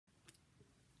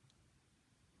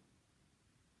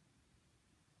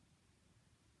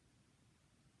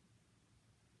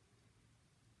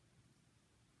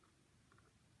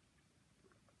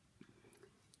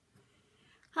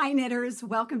Hi knitters,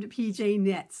 welcome to PJ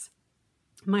Knits.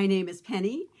 My name is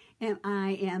Penny and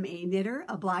I am a knitter,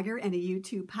 a blogger, and a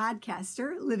YouTube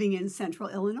podcaster living in Central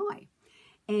Illinois.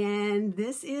 And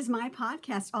this is my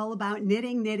podcast all about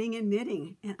knitting, and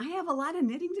knitting. And I have a lot of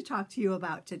knitting to talk to you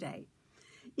about today.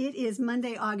 It is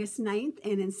Monday, August 9th,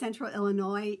 and in Central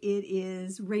Illinois it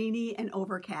is rainy and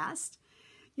overcast.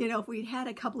 You know, if we'd had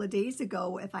a couple of days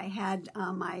ago, if I had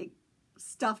my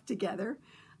stuff together,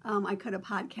 I could have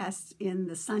podcast in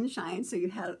the sunshine, so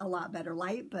you had a lot better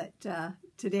light, but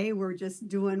today we're just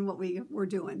doing what we're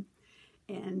doing.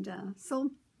 And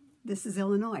so this is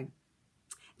Illinois.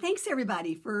 Thanks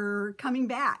everybody for coming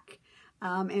back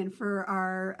and for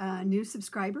our new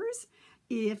subscribers.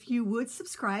 If you would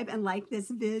subscribe and like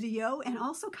this video and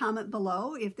also comment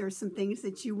below if there's some things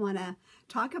that you want to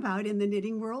talk about in the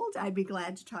knitting world, I'd be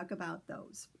glad to talk about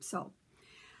those. So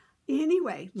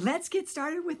anyway, let's get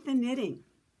started with the knitting.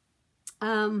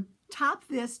 Top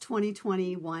This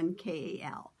 2021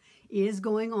 KAL is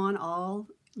going on all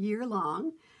year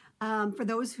long. For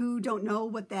those who don't know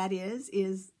what that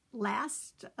is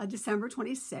last December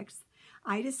 26th,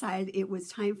 I decided it was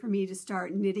time for me to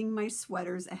start knitting my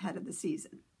sweaters ahead of the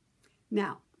season.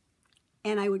 Now,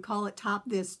 and I would call it Top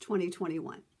This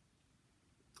 2021.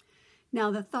 Now,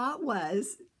 the thought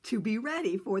was to be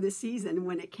ready for the season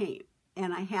when it came.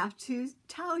 And I have to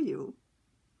tell you,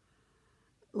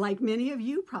 like many of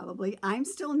you probably, I'm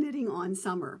still knitting on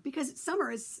summer because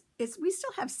summer we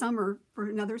still have summer for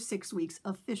another 6 weeks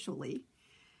officially.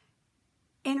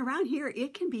 And around here,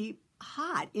 it can be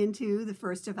hot into the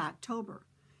 1st of October.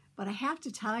 But I have to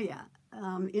tell you,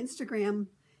 Instagram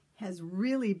has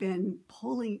really been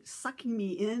sucking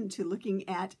me into looking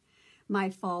at my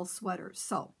fall sweaters.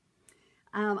 So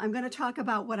I'm going to talk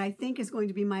about what I think is going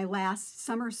to be my last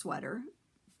summer sweater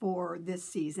for this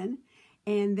season.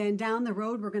 And then down the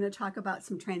road, we're going to talk about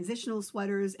some transitional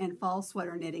sweaters and fall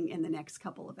sweater knitting in the next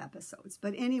couple of episodes.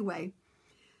 But anyway,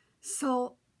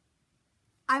 so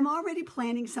I'm already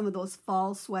planning some of those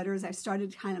fall sweaters. I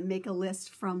started to kind of make a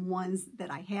list from ones that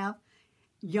I have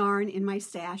yarn in my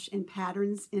stash and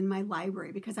patterns in my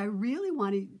library because I really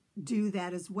want to do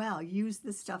that as well, use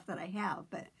the stuff that I have.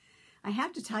 But I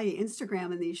have to tell you,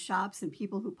 Instagram and these shops and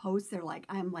people who post,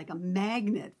 I'm like a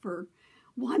magnet for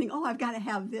wanting, oh, I've got to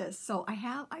have this. So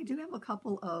I do have a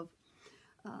couple of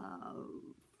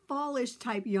fallish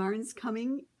type yarns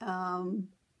coming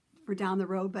for down the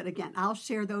road. But again, I'll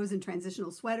share those in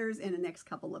transitional sweaters in the next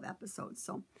couple of episodes.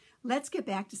 So let's get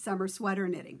back to summer sweater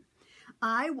knitting.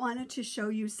 I wanted to show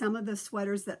you some of the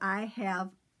sweaters that I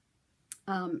have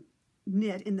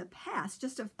knit in the past,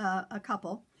 just a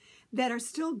couple that are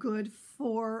still good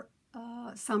for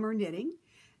summer knitting.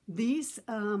 These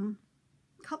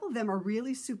couple of them are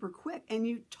really super quick, and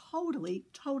you totally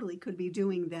could be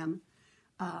doing them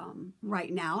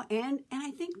right now. And I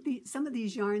think some of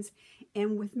these yarns,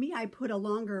 and with me, I put a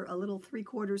little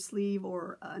 3/4 sleeve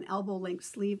or an elbow length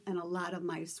sleeve in a lot of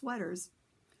my sweaters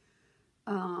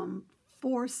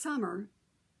for summer.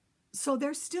 So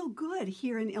they're still good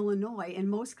here in Illinois in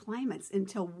most climates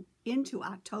until into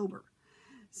October.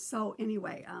 So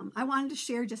anyway, I wanted to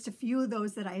share just a few of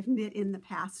those that I've knit in the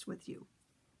past with you.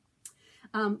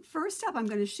 First up I'm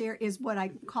going to share is what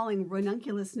I'm calling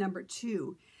ranunculus number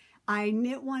 2. I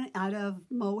knit one out of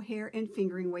mohair and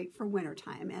fingering weight for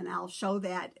wintertime, and I'll show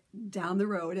that down the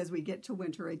road as we get to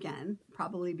winter again,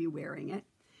 probably be wearing it.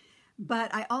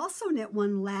 But I also knit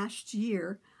one last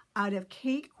year out of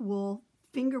cake wool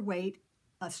finger weight,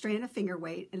 a strand of finger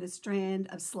weight and a strand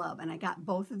of slub, and I got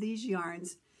both of these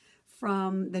yarns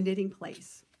from the Knitting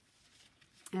Place.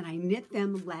 And I knit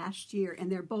them last year, and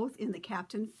they're both in the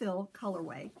Captain Phil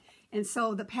colorway. And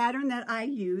so the pattern that I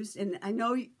used, and I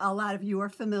know a lot of you are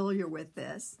familiar with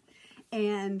this,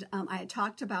 and I had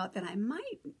talked about that I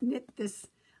might knit this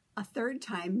a third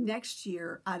time next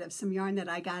year out of some yarn that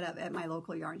I got up at my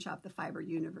local yarn shop, the Fiber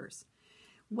Universe.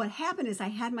 What happened is I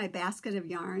had my basket of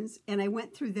yarns, and I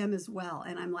went through them as well,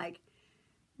 and I'm like,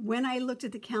 when I looked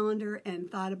at the calendar and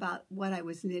thought about what I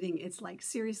was knitting, it's like,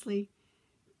 seriously,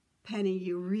 Penny,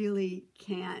 you really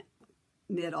can't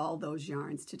knit all those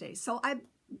yarns today. So I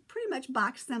pretty much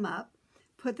boxed them up,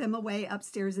 put them away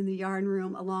upstairs in the yarn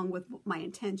room along with my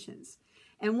intentions.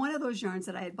 And one of those yarns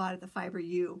that I had bought at the Fiber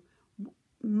U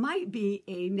might be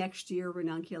a next year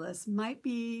ranunculus, might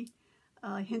be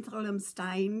a Hinterlum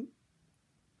Stein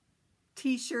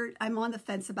t-shirt. I'm on the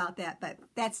fence about that, but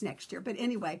that's next year. But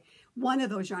anyway, one of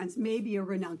those yarns may be a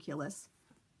ranunculus.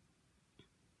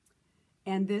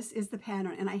 And this is the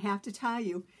pattern. And I have to tell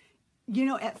you, you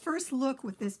know, at first look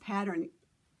with this pattern,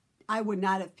 I would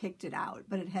not have picked it out,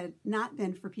 but it had not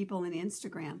been for people on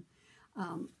Instagram.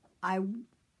 I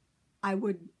I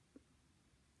would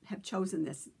have chosen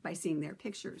this by seeing their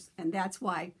pictures. And that's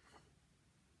why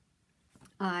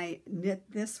I knit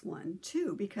this one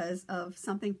too, because of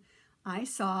something I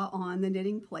saw on the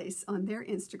Knitting Place on their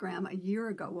Instagram a year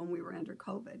ago when we were under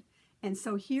COVID. And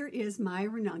so here is my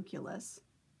ranunculus.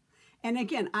 And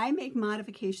again, I make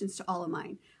modifications to all of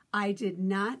mine. I did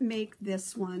not make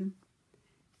this one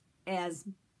as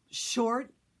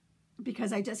short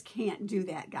because I just can't do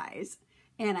that, guys.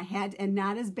 And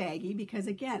not as baggy because,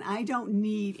 again, I don't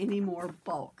need any more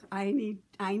bulk. I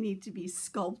need to be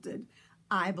sculpted,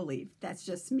 I believe. That's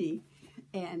just me.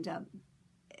 And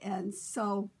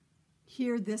so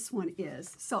here this one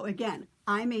is. So again,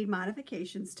 I made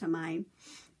modifications to mine.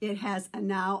 It has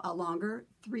now a longer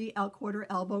 3¼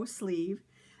 elbow sleeve.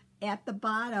 At the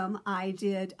bottom, I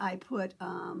put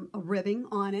a ribbing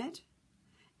on it.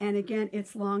 And again,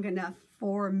 it's long enough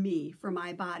for me, for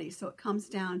my body. So it comes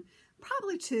down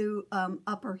probably to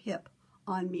upper hip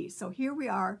on me. So here we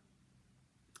are,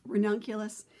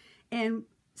 ranunculus, and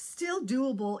still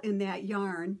doable in that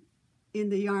yarn, in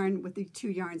the yarn with the 2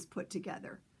 yarns put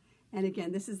together. And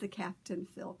again, this is the Captain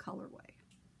Phil colorway.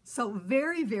 So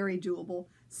very, very doable.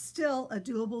 Still a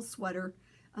doable sweater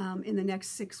in the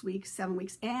next 6 weeks, 7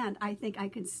 weeks. And I think I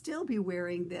can still be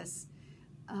wearing this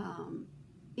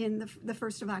in the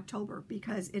 1st of October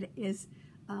because it is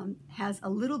has a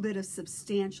little bit of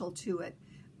substantial to it,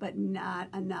 but not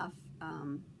enough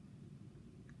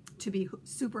to be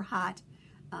super hot.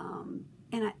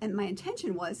 And my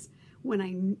intention was when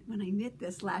I knit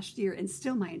this last year, and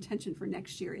still my intention for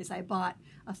next year, is I bought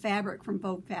a fabric from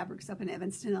Vogue Fabrics up in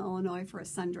Evanston, Illinois for a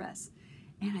sundress,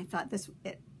 and I thought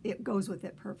it goes with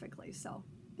it perfectly. So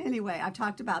anyway, I've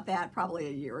talked about that probably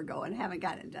a year ago and haven't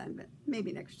got it done, but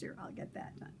maybe next year I'll get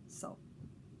that done. So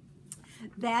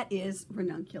that is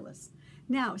ranunculus.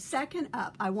 Now, second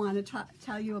up, I want to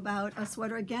tell you about a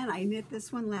sweater. Again, I knit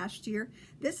this one last year.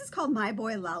 This is called My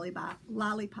Boy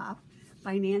Lollipop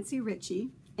by Nancy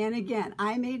Ritchie. And again,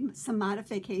 I made some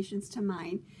modifications to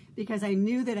mine because I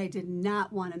knew that I did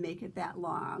not want to make it that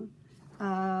long.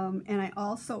 And I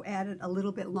also added a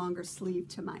little bit longer sleeve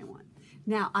to my one.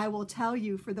 Now, I will tell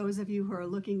you, for those of you who are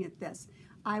looking at this,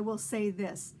 I will say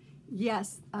this.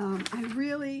 Yes, I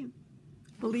really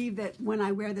believe that when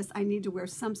I wear this, I need to wear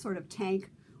some sort of tank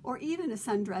or even a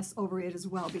sundress over it as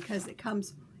well, because it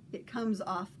comes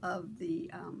off of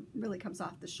the really comes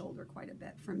off the shoulder quite a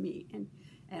bit for me,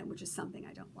 and which is something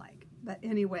I don't like. But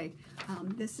anyway,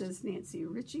 this is Nancy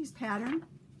Ritchie's pattern,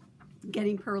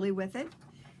 Getting Pearly with It,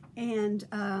 and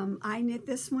I knit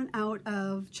this one out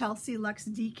of Chelsea Luxe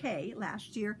DK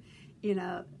last year in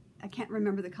I can't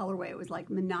remember the colorway. It was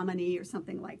like Menominee or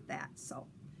something like that. So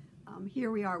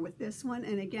here we are with this one,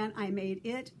 and again, I made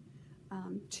it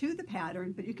to the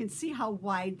pattern, but you can see how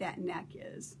wide that neck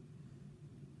is.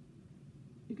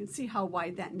 You can see how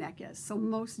wide that neck is. So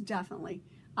most definitely,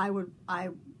 I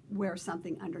wear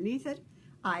something underneath it.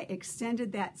 I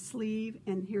extended that sleeve,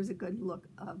 and here's a good look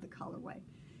of the colorway.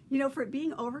 You know, for it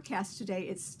being overcast today,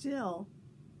 it's still,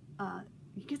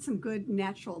 you get some good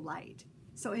natural light.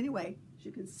 So anyway, as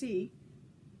you can see,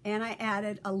 and I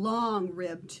added a long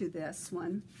rib to this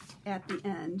one at the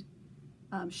end.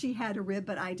 She had a rib,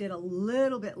 but I did a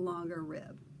little bit longer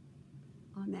rib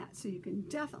on that, so you can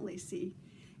definitely see.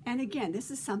 And again, this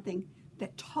is something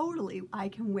that totally I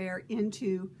can wear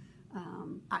into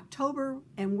October,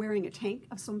 and wearing a tank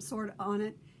of some sort on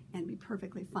it and be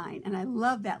perfectly fine. And I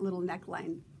love that little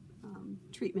neckline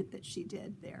treatment that she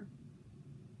did there.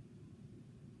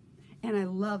 And I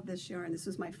love this yarn. This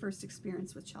was my first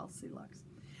experience with Chelsea Luxe.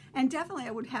 And definitely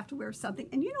I would have to wear something.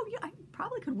 And you know, I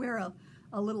probably could wear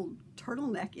a little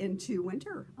turtleneck into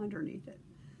winter underneath it.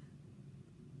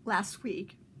 Last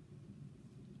week,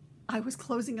 I was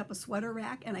closing up a sweater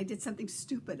rack and I did something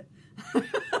stupid.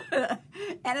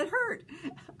 And it hurt.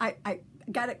 I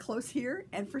got it close here,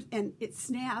 and it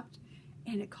snapped,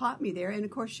 and it caught me there. And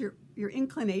of course, your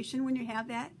inclination when you have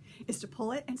that is to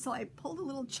pull it. And so I pulled a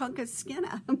little chunk of skin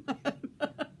out of my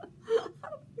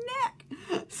neck.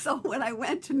 So when I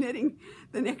went to knitting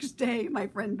the next day, my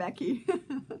friend Becky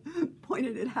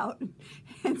pointed it out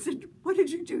and said, "What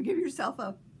did you do? Give yourself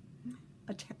a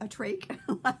trach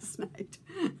last night?"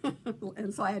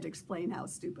 And so I had to explain how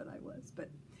stupid I was. But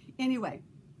anyway,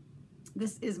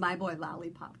 this is My Boy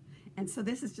Lollipop. And so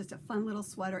this is just a fun little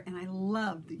sweater, and I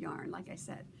love the yarn, like I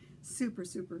said. Super,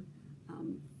 super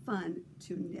fun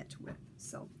to knit with.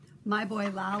 So My Boy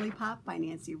Lollipop by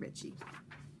Nancy Ritchie.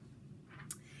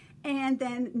 And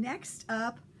then next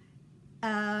up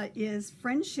is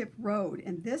Friendship Road.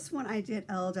 And this one I did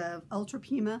out of Ultra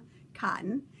Pima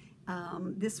cotton.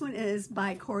 This one is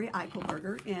by Corey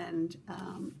Eichelberger, and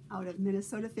out of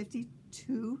Minnesota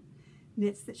 52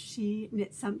 knits that she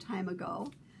knit some time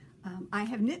ago. I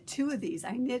have knit two of these.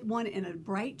 I knit one in a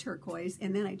bright turquoise,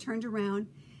 and then I turned around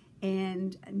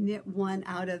and knit one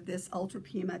out of this Ultra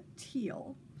Pima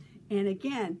teal. And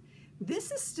again,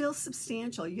 this is still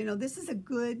substantial. You know, this is a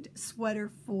good sweater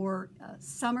for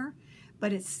summer,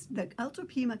 but the Ultra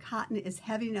Pima cotton is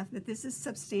heavy enough that this is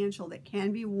substantial, that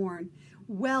can be worn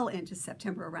well into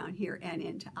September around here and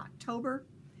into October.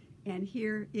 And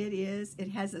here it is. It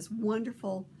has this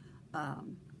wonderful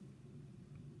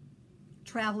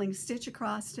traveling stitch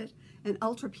across it. And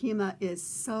Ultra Pima is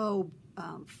so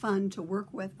fun to work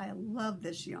with. I love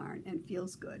this yarn and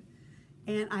feels good.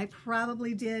 And I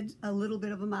probably did a little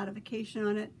bit of a modification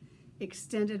on it,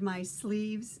 extended my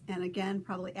sleeves, and again,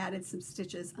 probably added some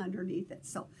stitches underneath it.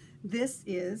 So this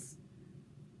is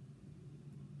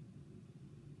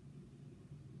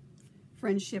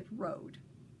Friendship Road.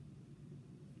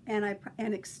 And I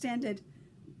extended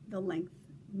the length.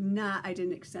 I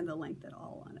didn't extend the length at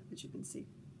all on it, but you can see.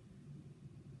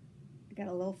 I got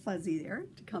a little fuzzy there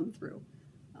to come through.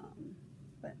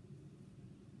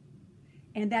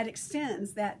 And that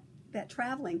extends, that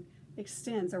traveling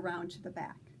extends around to the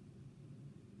back.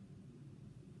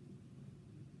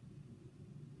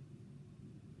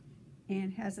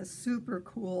 And has a super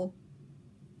cool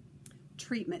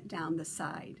treatment down the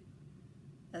side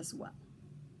as well.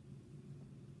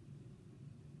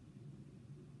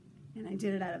 And I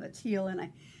did it out of a teal, and I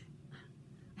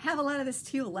have a lot of this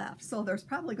teal left, so there's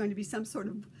probably going to be some sort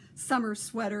of summer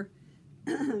sweater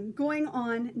going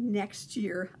on next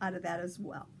year out of that as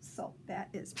well. So that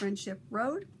is Friendship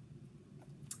Road.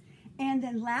 And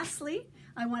then lastly,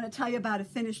 I want to tell you about a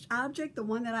finished object, the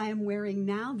one that I am wearing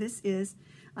now. This is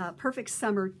Perfect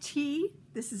Summer Tea.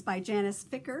 This is by Janice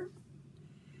Ficker.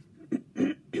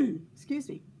 Excuse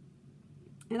me.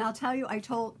 And I'll tell you,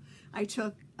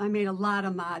 I made a lot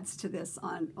of mods to this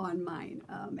on mine.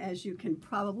 As you can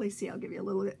probably see, I'll give you a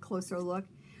little bit closer look.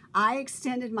 I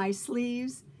extended my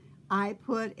sleeves. I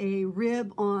put a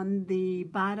rib on the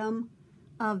bottom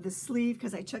of the sleeve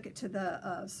because I took it to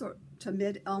the to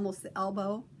mid, almost the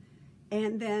elbow.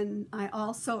 And then I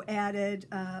also added,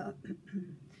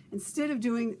 instead of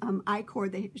doing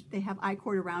I-cord, they have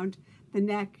I-cord around the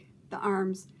neck, the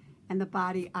arms, and the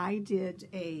body. I did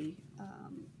a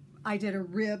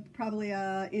rib, probably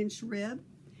an inch rib.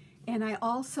 And I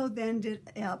also then did,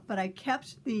 but I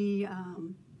kept the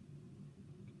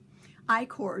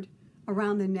I-cord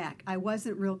around the neck. I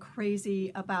wasn't real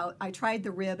crazy about, I tried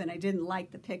the rib and I didn't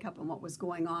like the pickup and what was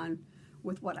going on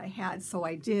with what I had, so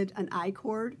I did an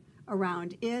I-cord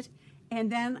around it,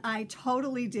 and then I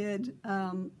totally did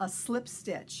a slip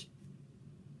stitch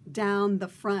down the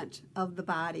front of the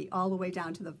body, all the way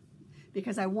down to the,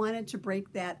 because I wanted to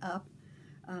break that up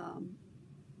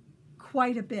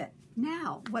quite a bit.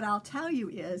 Now, what I'll tell you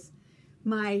is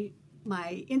my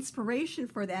inspiration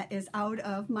for that is out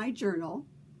of my journal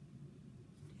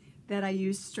that I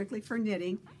use strictly for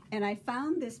knitting, and I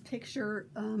found this picture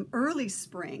early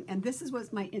spring, and this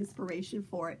was my inspiration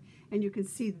for it. And you can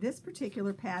see this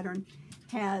particular pattern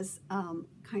has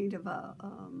kind of a,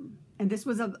 and this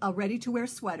was a ready-to-wear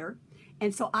sweater,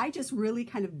 and so I just really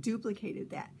kind of duplicated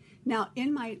that. Now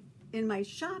in my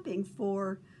shopping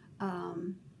for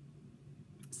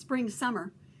spring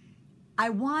summer, I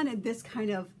wanted this kind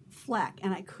of fleck,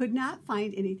 and I could not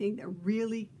find anything that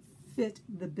really fit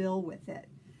the bill with it.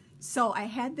 So I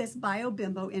had this Bio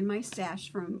Bimbo in my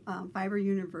stash from Fiber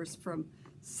Universe from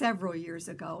several years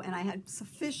ago, and I had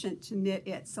sufficient to knit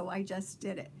it, so I just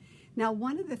did it. Now,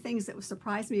 one of the things that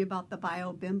surprised me about the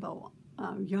Bio Bimbo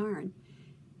yarn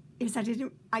is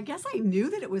I guess I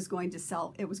knew that it was going to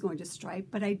stripe,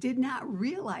 but I did not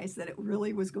realize that it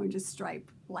really was going to stripe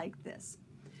like this.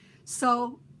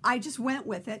 So I just went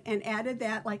with it and added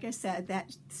that, like I said,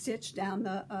 that stitch down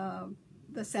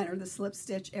the center, the slip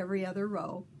stitch every other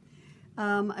row.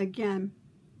 Again,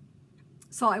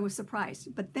 so I was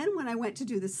surprised. But then when I went to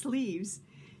do the sleeves,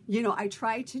 you know, I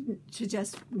tried to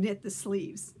just knit the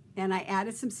sleeves, and I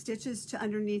added some stitches to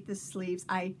underneath the sleeves.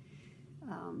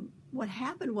 What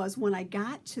happened was when I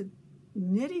got to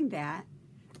knitting that,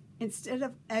 instead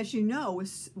of, as you know,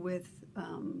 with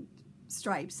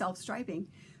stripes, self-striping,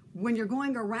 when you're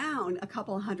going around a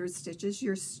couple of hundred stitches,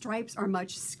 your stripes are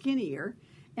much skinnier,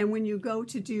 and when you go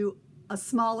to do a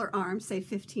smaller arm, say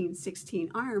 15,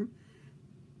 16 arm,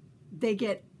 they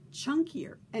get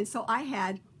chunkier. And so I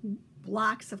had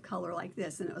blocks of color like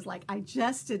this, and it was like, I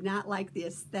just did not like the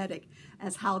aesthetic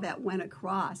as how that went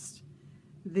across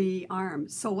the arm.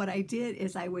 So what I did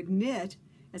is I would knit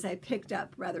as I picked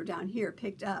up, rather down here,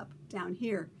 picked up down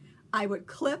here, I would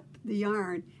clip the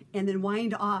yarn and then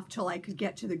wind off till I could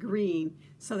get to the green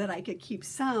so that I could keep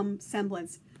some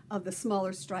semblance of the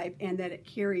smaller stripe and that it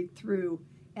carried through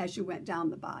as you went down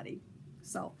the body.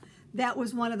 So that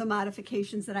was one of the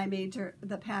modifications that I made to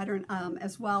the pattern,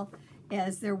 as well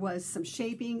as there was some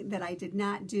shaping that I did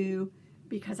not do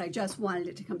because I just wanted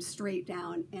it to come straight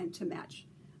down and to match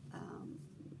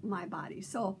my body.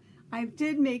 So I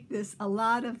did make this a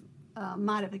lot of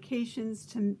modifications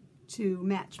to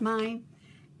match mine.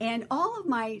 And all of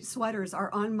my sweaters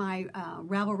are on my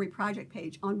Ravelry project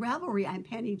page. On Ravelry, I'm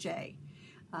Penny J.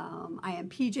 I am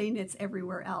PJ Knits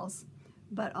everywhere else.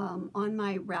 But on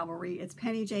my Ravelry, it's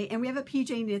Penny J. And we have a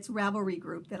PJ Knits Ravelry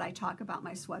group that I talk about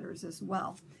my sweaters as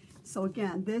well. So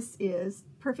again, this is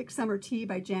Perfect Summer Tea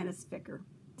by Janice Vicker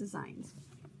Designs.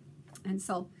 And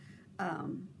so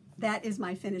that is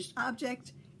my finished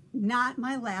object, not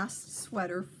my last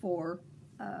sweater for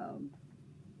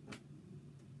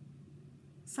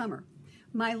summer.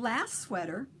 My last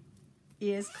sweater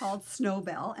is called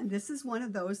Snowbell, and this is one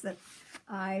of those that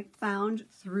I found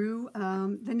through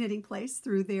the Knitting Place,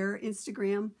 through their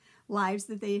Instagram lives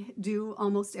that they do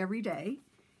almost every day.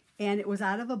 And it was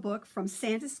out of a book from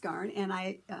Sandus Garn, and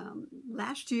I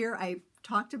last year I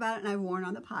talked about it and I worn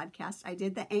on the podcast. I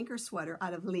did the anchor sweater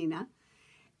out of Lena,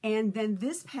 and then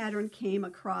this pattern came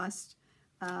across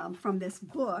from this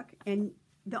book. And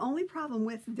the only problem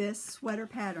with this sweater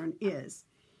pattern is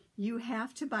you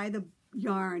have to buy the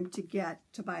yarn to get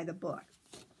to buy the book.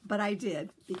 But I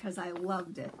did because I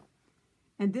loved it.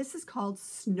 And this is called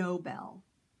Snowbell.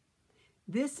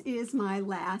 This is my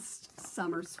last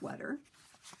summer sweater.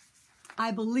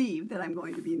 I believe that I'm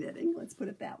going to be knitting. Let's put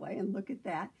it that way. And look at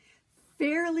that.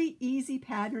 Fairly easy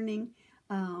patterning,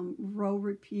 row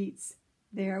repeats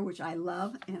there, which I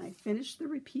love. And I finished the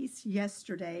repeats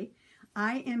yesterday.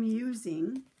 I am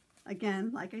using,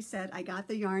 again, like I said, I got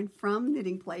the yarn from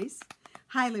Knitting Place.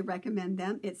 Highly recommend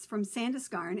them. It's from Sandus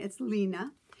Garn. It's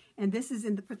Lena. And this is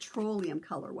in the petroleum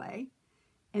colorway.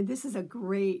 And this is a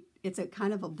great, it's a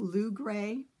kind of a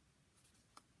blue-gray.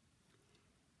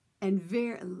 And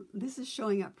this is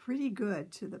showing up pretty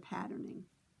good to the patterning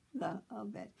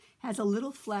of it. Has a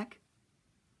little fleck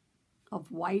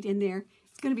of white in there.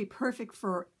 It's going to be perfect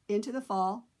for into the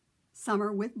fall,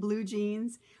 summer, with blue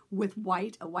jeans, with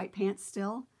white, a white pants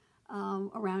still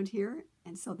around here.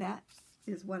 And so that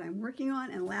is what I'm working on.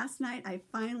 And last night I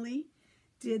finally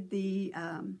did the,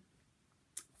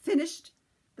 finished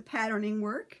the patterning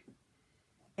work.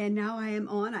 And now I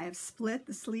have split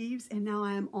the sleeves, and now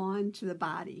I am on to the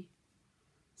body.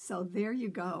 So there you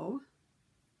go.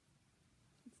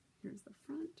 Here's the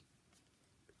front.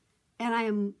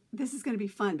 And this is going to be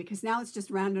fun because now it's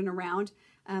just round and around.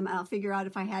 I'll figure out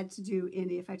if I had to do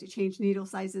if I had to change needle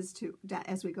sizes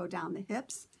as we go down the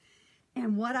hips.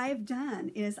 And what I've done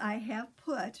is I have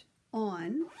put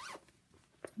on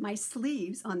my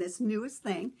sleeves on this newest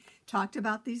thing. Talked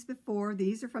about these before.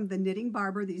 These are from the Knitting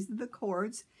Barber. These are the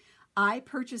cords. I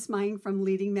purchased mine from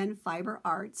Leading Men Fiber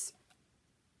Arts.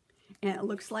 And it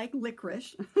looks like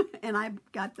licorice. And I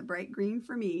got the bright green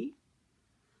for me.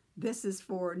 This is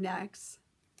for necks.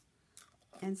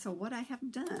 And so what I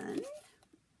have done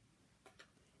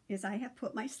is I have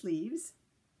put my sleeves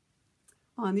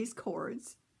on these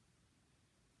cords.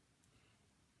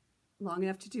 Long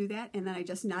enough to do that, and then I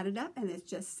just knot it up, and it's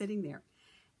just sitting there.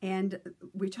 And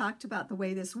we talked about the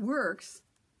way this works.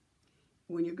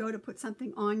 When you go to put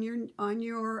something on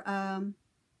your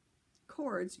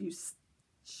cords, you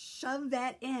shove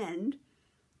that end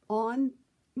on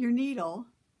your needle,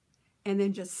 and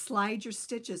then just slide your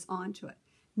stitches onto it.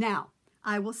 Now,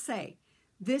 I will say,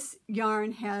 this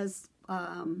yarn has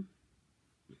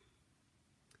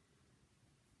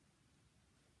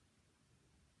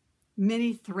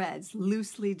many threads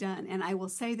loosely done, and I will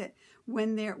say that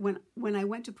when I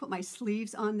went to put my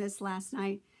sleeves on this last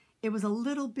night, it was a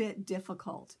little bit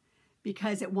difficult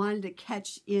because it wanted to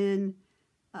catch in.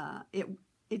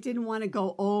 It didn't want to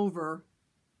go over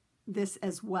this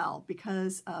as well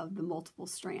because of the multiple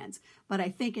strands. But I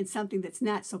think in something that's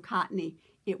not so cottony,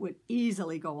 it would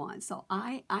easily go on. So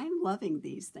I'm loving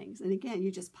these things. And again,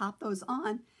 you just pop those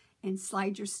on and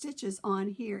slide your stitches on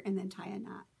here and then tie a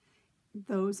knot.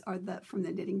 Those are from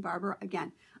the Knitting Barber.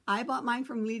 Again, I bought mine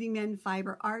from Leading Men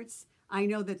Fiber Arts. I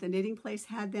know that the Knitting Place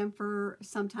had them for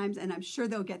sometimes, and I'm sure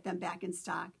they'll get them back in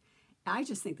stock. I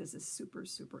just think this is super,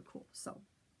 super cool. So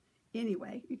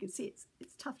anyway, you can see it's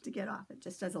tough to get off. It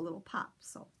just does a little pop.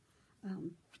 So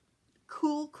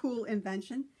cool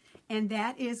invention. And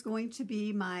that is going to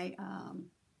be my,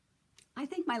 I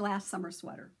think my last summer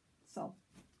sweater. So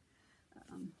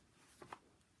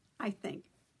I think,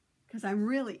 because I'm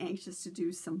really anxious to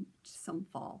do some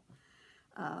fall.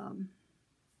 fall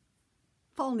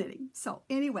knitting. So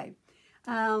anyway,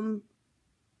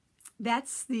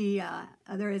 that's the,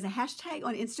 there is a hashtag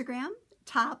on Instagram,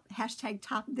 hashtag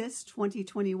top this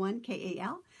 2021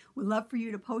 KAL. We'd love for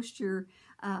you to post your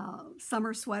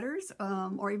summer sweaters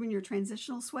or even your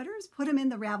transitional sweaters. Put them in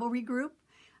the Ravelry group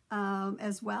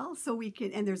as well, so we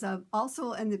can. And there's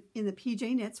also in the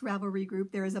PJ Knits Ravelry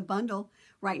group, there is a bundle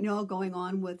right now going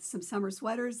on with some summer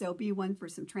sweaters. There'll be one for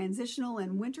some transitional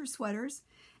and winter sweaters,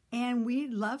 and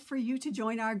we'd love for you to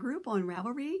join our group on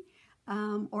Ravelry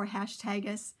or hashtag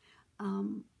us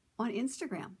on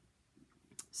Instagram.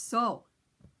 So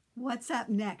what's up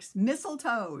next?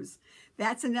 Mistletoes.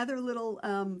 That's another little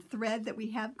thread that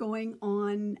we have going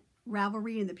on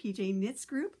Ravelry in the PJ Knits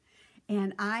group.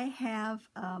 And I have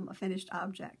a finished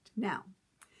object. Now,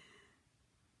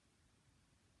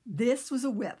 this was a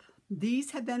whip.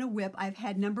 These have been a whip. I've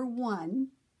had number 1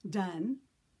 done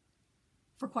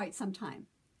for quite some time.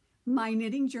 My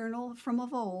knitting journal from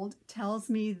of old tells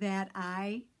me that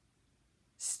I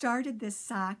started this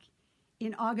sock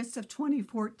in August of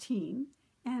 2014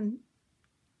 and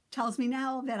tells me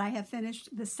now that I have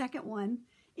finished the second one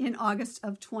in August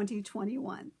of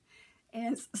 2021.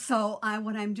 And so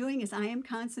what I'm doing is I am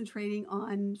concentrating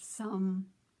on some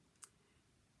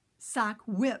sock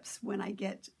whips when I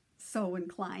get so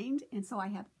inclined. And so I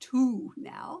have 2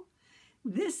 now.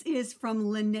 This is from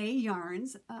Lynai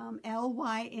Yarns,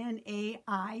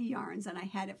 L-Y-N-A-I Yarns, and I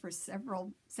had it for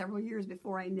several years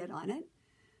before I knit on it.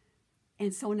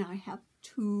 And so now I have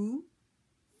 2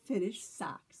 finished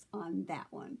socks on that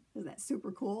one. Isn't that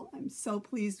super cool? I'm so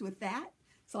pleased with that.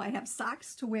 So I have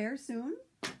socks to wear soon.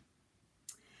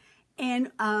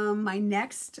 And my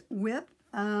next whip,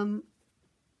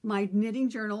 my knitting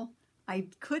journal, I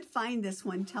could find this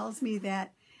one, tells me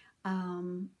that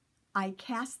I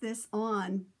cast this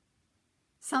on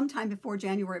sometime before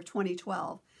January of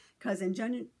 2012, because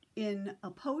in a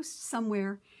post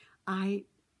somewhere, I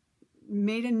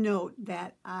made a note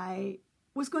that I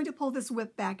was going to pull this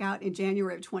whip back out in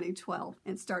January of 2012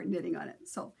 and start knitting on it.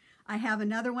 So I have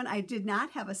another one. I did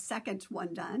not have a second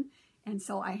one done, and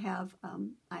so I have,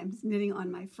 I'm knitting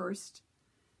on my first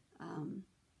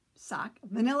sock,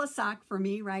 vanilla sock for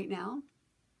me right now.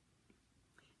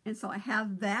 And so I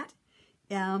have that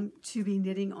to be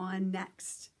knitting on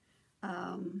next.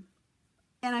 And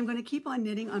I'm going to keep on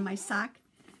knitting on my sock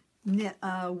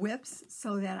whips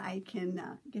so that I can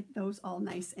get those all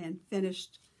nice and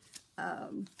finished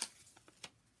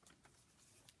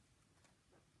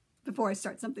before I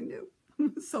start something new.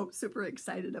 So super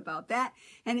excited about that.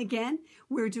 And again,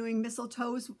 we're doing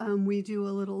mistletoes. We do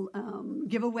a little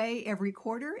giveaway every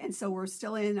quarter, and so we're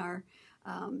still in our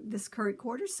this current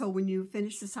quarter. So when you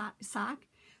finish the sock,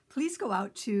 please go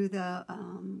out to the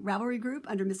Ravelry group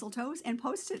under mistletoes and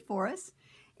post it for us,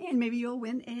 and maybe you'll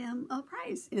win a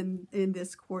prize in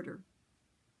this quarter.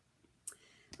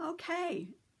 Okay,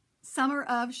 Summer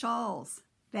of Shawls.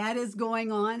 That is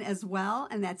going on as well,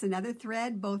 and that's another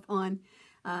thread both on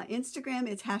Instagram.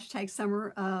 It's hashtag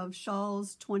Summer of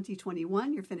Shawls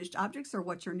 2021, your finished objects or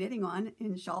what you're knitting on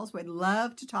in shawls. We'd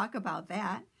love to talk about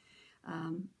that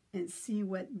and see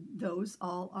what those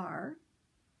all are.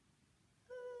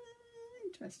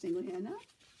 Interestingly enough.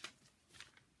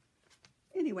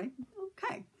 Anyway,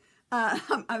 okay.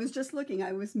 I was just looking.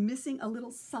 I was missing a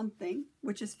little something,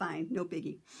 which is fine. No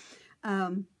biggie.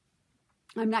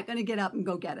 I'm not going to get up and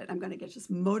go get it. I'm going to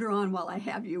just motor on while I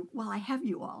have you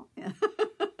all.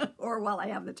 Or while I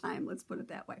have the time, let's put it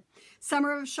that way.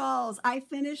 Summer of Shawls. I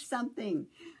finished something.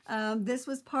 This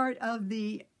was part of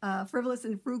the Frivolous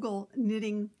and Frugal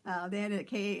knitting. They had a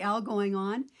KAL going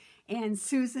on. And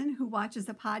Susan, who watches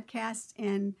the podcast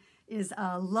and is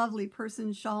a lovely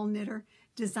person, shawl knitter,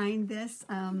 designed this.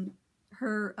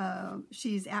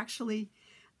 She's actually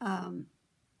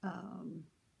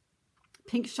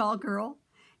Pink Shawl Girl.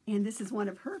 And this is one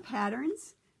of her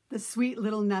patterns, the Sweet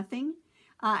Little Nothing.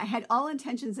 I had all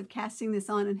intentions of casting this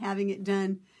on and having it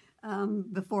done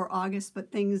before August, but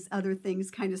other things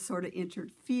kind of sort of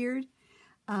interfered.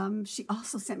 She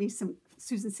also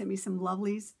Susan sent me some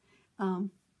lovelies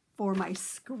for my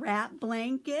scrap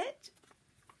blanket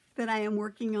that I am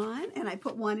working on, and I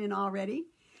put one in already.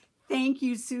 Thank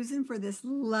you, Susan, for this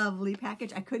lovely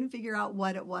package. I couldn't figure out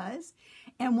what it was.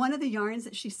 And one of the yarns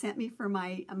that she sent me for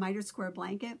my miter square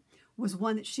blanket was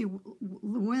one that she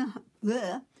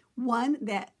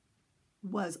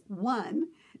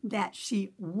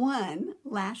won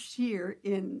last year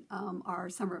in our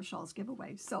Summer of Shawls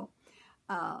giveaway. So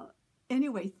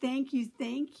anyway, thank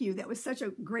you. That was such a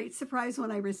great surprise when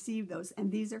I received those.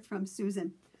 And these are from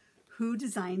Susan, who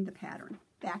designed the pattern.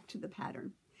 Back to the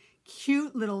pattern.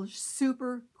 Cute little,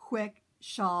 super quick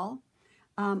shawl.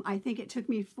 I think it took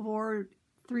me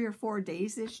 3 or 4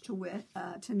 days-ish to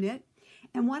knit.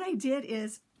 And what I did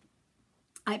is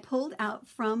I pulled out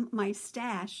from my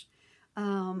stash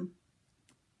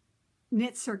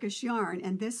Knit Circus yarn,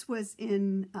 and this was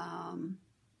in,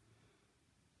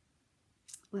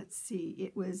 let's see,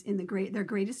 it was in their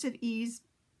Greatest of Ease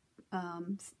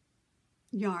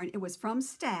yarn. It was from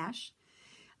Stash.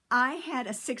 I had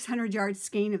a 600-yard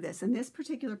skein of this, and this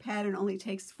particular pattern only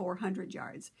takes 400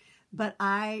 yards. But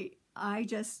I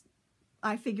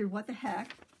figured, what the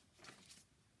heck?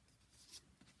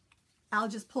 I'll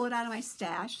just pull it out of my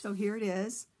stash. So here it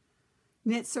is.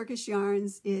 Knit Circus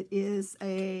yarns. It is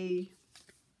a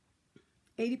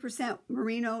 80%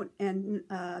 merino and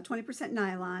 20%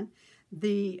 nylon.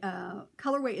 The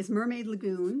colorway is Mermaid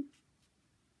Lagoon,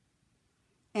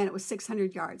 and it was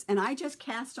 600 yards. And I just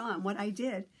cast on. What I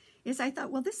did is I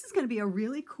thought, well, this is going to be a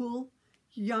really cool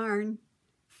yarn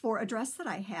for a dress that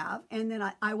I have, and then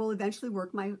I will eventually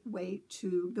work my way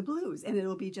to the blues, and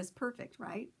it'll be just perfect,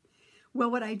 right?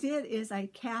 Well, what I did is I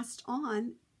cast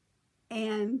on,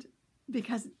 and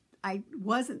because I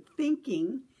wasn't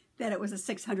thinking that it was a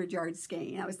 600-yard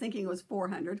skein, I was thinking it was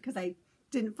 400 because I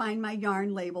didn't find my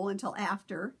yarn label until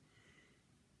after,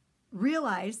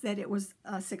 realized that it was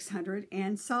 600,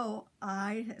 and so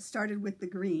I started with the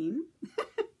green.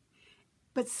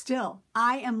 But still,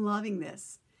 I am loving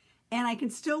this. And I can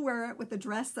still wear it with the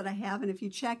dress that I have. And if you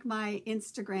check my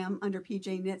Instagram under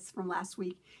PJ Knits from last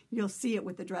week, you'll see it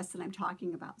with the dress that I'm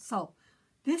talking about. So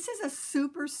this is a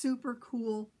super, super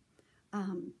cool,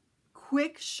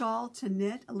 quick shawl to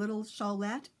knit, a little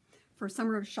shawlette for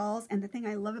Summer of Shawls. And the thing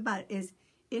I love about it is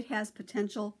it has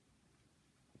potential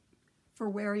for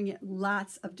wearing it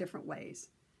lots of different ways.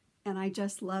 And I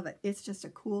just love it. It's just a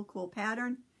cool, cool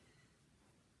pattern.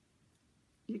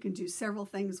 You can do several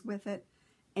things with it,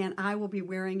 and I will be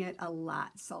wearing it a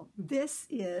lot. So this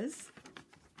is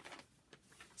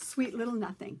Sweet Little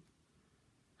Nothing.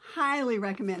 Highly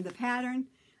recommend the pattern.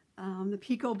 The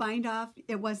Picot bind off,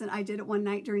 I did it one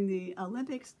night during the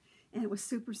Olympics, and it was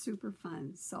super, super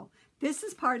fun. So this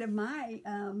is part of my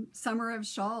Summer of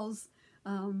Shawls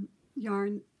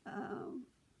yarn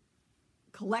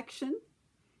collection.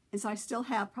 And so I still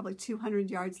have probably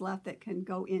 200 yards left that can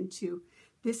go into.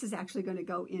 This is actually going to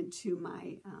go into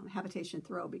my Habitation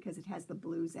Throw because it has the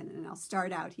blues in it. And I'll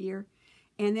start out here.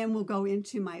 And then we'll go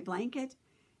into my blanket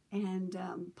and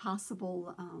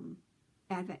possible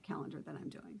advent calendar that I'm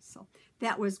doing. So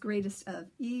that was Greatest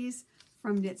of Ease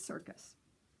from Knit Circus.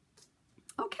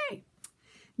 Okay.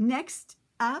 Next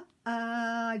up,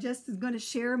 I just is going to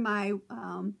share my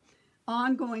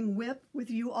ongoing whip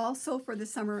with you also for the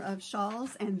Summer of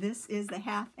Shawls. And this is the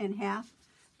half and half.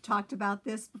 Talked about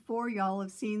this before. Y'all have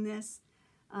seen this.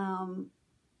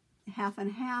 Half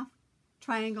and half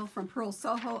triangle from Pearl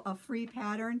Soho, a free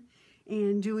pattern,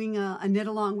 and doing a knit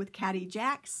along with Caddy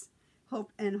Jacks.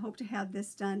 Hope to have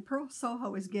this done. Pearl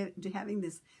Soho is having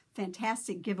this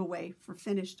fantastic giveaway for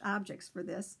finished objects for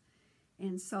this.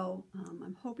 And so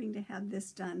I'm hoping to have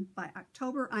this done by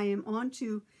October. I am on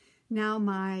to now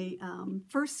my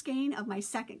first skein of my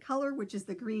second color, which is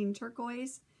the green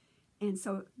turquoise. And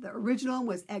so the original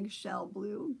was eggshell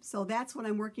blue. So that's what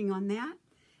I'm working on that.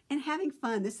 And having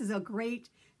fun. This is a great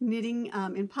knitting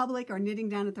in public or knitting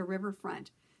down at the riverfront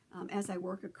as I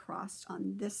work across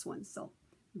on this one. So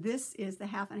this is the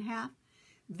half and half.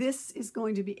 This is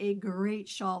going to be a great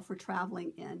shawl for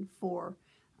traveling in for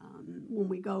when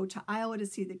we go to Iowa to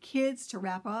see the kids, to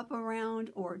wrap up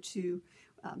around, or to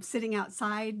sitting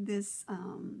outside this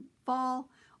fall.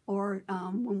 Or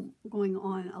when going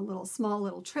on a small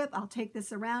little trip, I'll take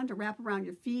this around to wrap around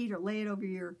your feet or lay it over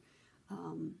your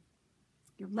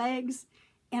legs.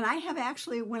 And I have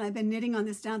actually, when I've been knitting on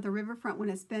this down at the riverfront, when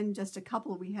it's been just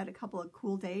we had a couple of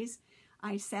cool days,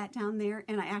 I sat down there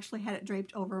and I actually had it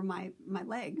draped over my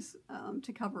legs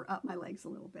to cover up my legs a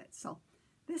little bit. So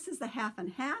this is the half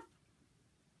and half.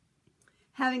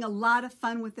 Having a lot of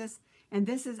fun with this. And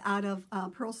this is out of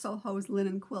Pearl Soho's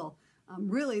linen quill.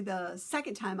 Really, the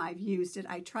second time I've used it,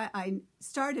 I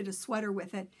started a sweater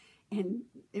with it, and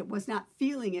it was not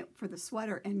feeling it for the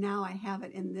sweater, and now I have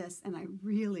it in this, and I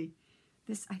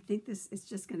think this is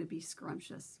just going to be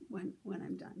scrumptious when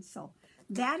I'm done. So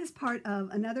that is part of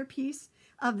another piece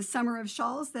of the Summer of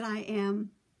Shawls that I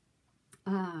am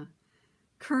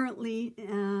currently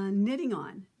knitting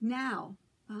on. Now,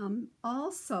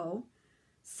 also,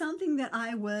 something that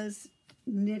I was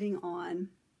knitting on,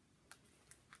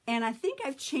 and I think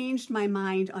I've changed my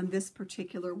mind on this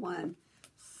particular one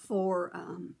for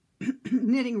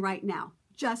knitting right now,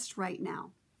 just right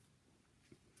now.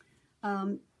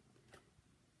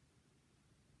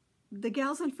 the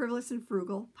Gals on Frivolous and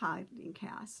Frugal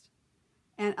podcast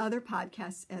and other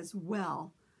podcasts as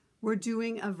well, we're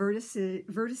doing a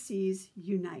Vertices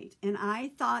Unite. And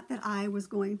I thought that I was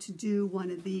going to do one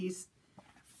of these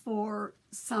for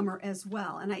summer as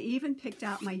well. And I even picked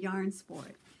out my yarns for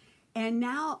it. And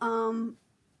now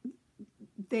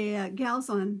the gals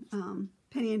on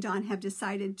Penny and Dawn have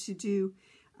decided to do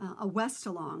a West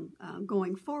Along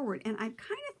going forward. And I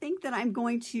kind of think that I'm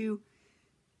going to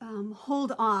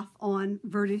hold off on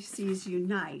Vertices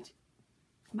Unite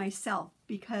myself,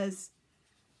 because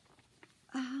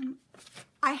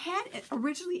I had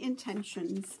originally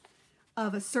intentions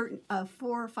of of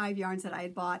 4 or 5 yarns that I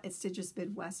had bought at Stitches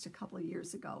Midwest a couple of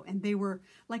years ago, and they were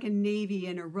like a navy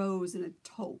and a rose and a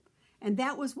taupe, and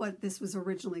that was what this was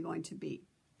originally going to be.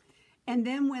 And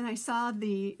then when I saw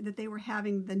that they were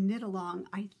having the knit along,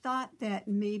 I thought that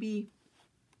maybe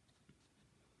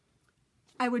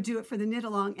I would do it for the knit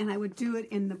along, and I would do it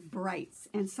in the brights.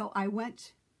 And so I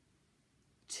went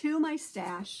to my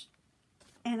stash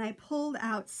and I pulled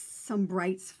out some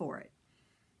brights for it.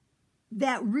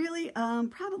 That really,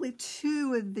 probably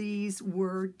 2 of these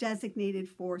were designated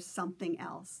for something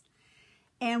else.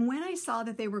 And when I saw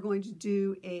that they were going to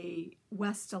do a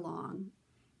West Along,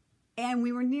 and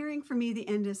we were nearing, for me, the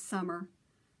end of summer,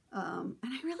 and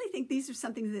I really think these are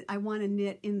something that I want to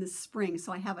knit in the spring,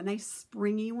 so I have a nice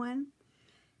springy one.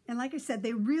 And like I said,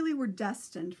 they really were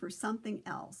destined for something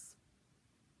else.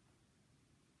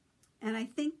 And I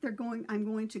think I'm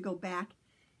going to go back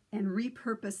and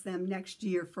repurpose them next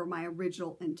year for my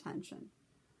original intention.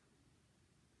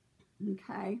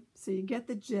 Okay, so you get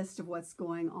the gist of what's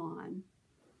going on.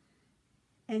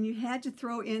 And you had to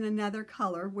throw in another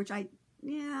color, which I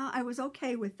was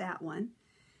okay with that one.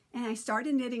 And I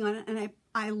started knitting on it, and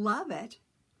I love it.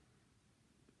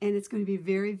 And it's going to be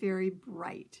very, very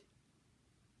bright.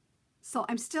 So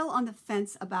I'm still on the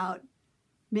fence about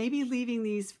maybe leaving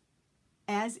these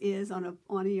as is on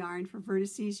a yarn for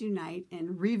Vertices Unite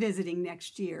and revisiting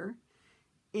next year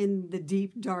in the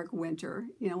deep, dark winter,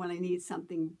 when I need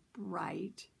something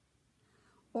bright,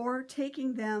 or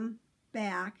taking them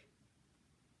back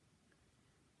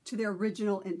to their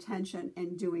original intention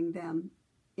and doing them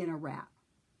in a wrap.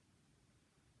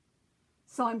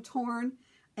 So I'm torn,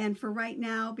 and for right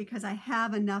now, because I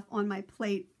have enough on my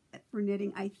plate for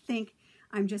knitting, I think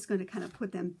I'm just going to kind of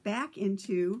put them back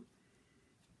into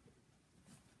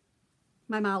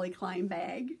my Molly Klein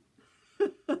bag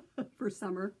for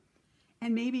summer,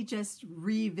 and maybe just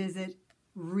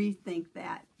rethink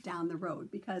that down the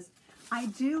road, because I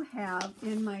do have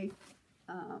in my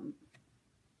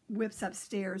whips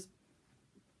upstairs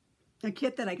a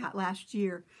kit that I got last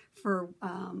year for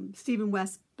Stephen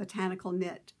West Botanical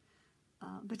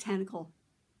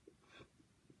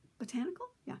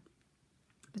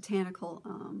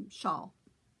shawl.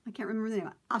 I can't remember the name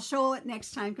of it. I'll show it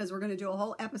next time, because we're going to do a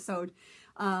whole episode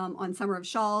on Summer of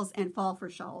Shawls and Fall for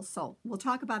Shawls. So we'll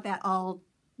talk about that all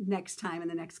next time in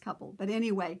the next couple. But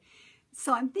anyway,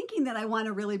 so I'm thinking that I want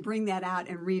to really bring that out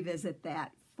and revisit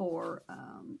that for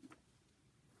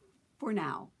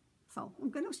now. So I'm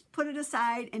going to put it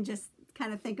aside and just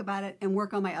kind of think about it and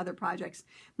work on my other projects,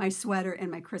 my sweater and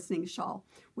my christening shawl,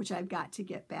 which I've got to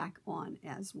get back on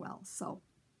as well. So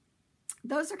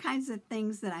those are kinds of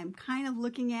things that I'm kind of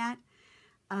looking at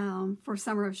for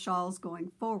Summer of Shawls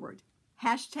going forward.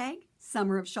 Hashtag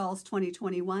Summer of Shawls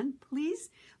 2021.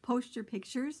 Please post your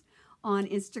pictures on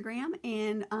Instagram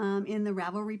and in the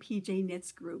Ravelry PJ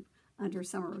Knits group under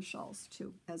Summer of Shawls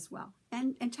too as well.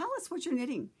 And tell us what you're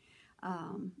knitting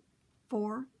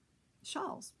for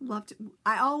shawls.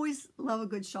 I always love a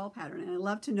good shawl pattern, and I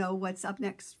love to know what's up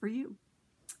next for you.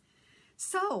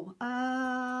 So,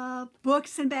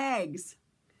 books and bags.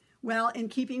 Well, in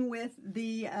keeping with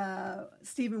the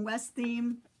Stephen West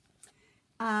theme,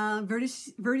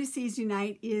 Vertices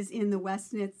Unite is in the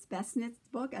West Knits Best Knits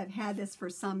book. I've had this for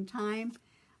some time.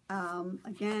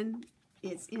 Again,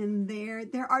 it's in there.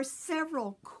 There are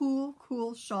several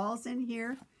cool shawls in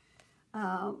here.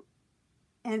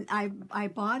 And I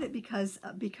bought it because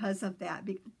of that,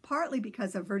 partly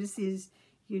because of Vertices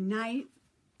Unite.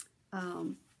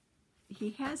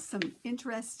 He has some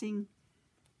interesting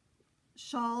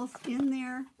shawls in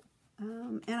there,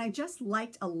 and I just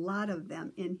liked a lot of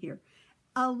them in here.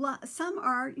 Some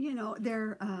are,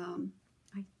 they're,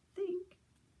 I think,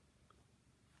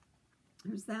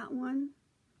 there's that one,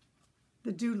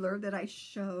 the Doodler that I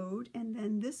showed, and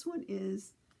then this one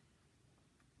is,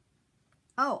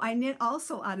 oh, I knit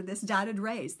also out of this Dotted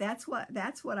Rays. That's what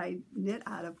I knit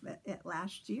out of it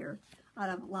last year, out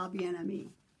of La Bien-Aimée.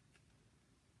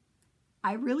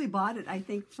 I really bought it, I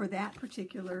think, for that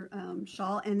particular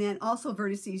shawl. And then also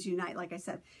Vertices Unite, like I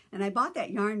said. And I bought that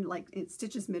yarn like in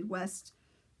Stitches Midwest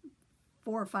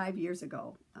 4 or 5 years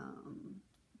ago.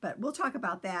 But we'll talk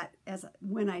about that as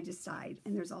when I decide.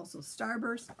 And there's also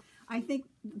Starburst. I think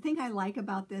the thing I like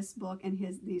about this book and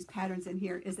these patterns in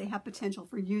here is they have potential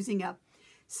for using up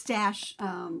stash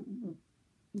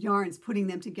yarns, putting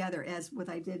them together, as what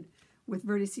I did with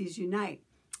Vertices Unite.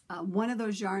 One of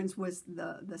those yarns was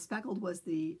the speckled was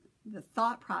the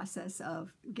thought process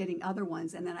of getting other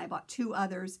ones, and then I bought 2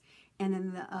 others, and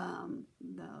then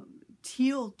the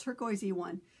teal turquoisey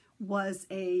one was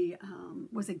a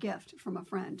gift from a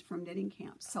friend from Knitting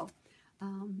Camp. So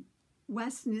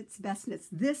West Knits Best Knits.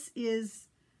 This is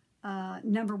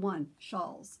 #1,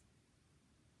 Shawls.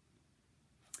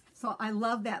 So I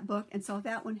love that book, and so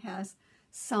that one has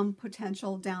some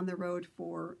potential down the road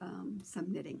for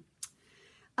some knitting.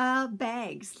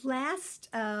 Bags.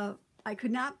 I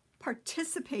could not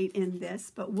participate in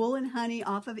this, but Wool and Honey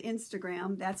off of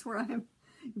Instagram, that's where I'm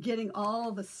getting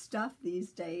all the stuff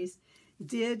these days,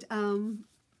 did a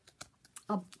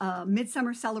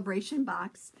Midsummer Celebration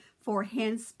box for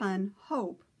Handspun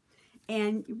Hope.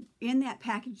 And in that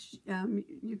package,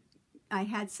 I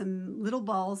had some little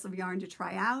balls of yarn to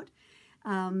try out.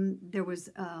 There was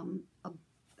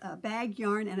a bag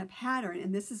yarn and a pattern,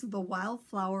 and this is the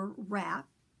Wildflower Wrap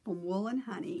from Wool and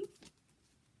Honey.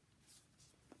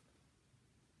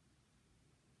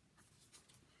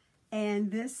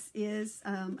 And this is,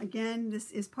 again,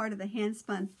 this is part of the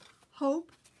Handspun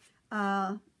Hope.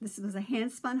 This was a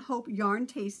Handspun Hope yarn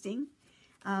tasting.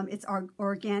 It's our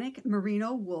organic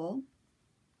merino wool.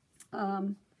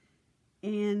 And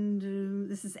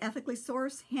this is ethically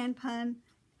sourced, handspun,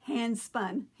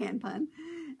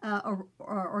 or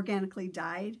organically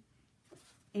dyed.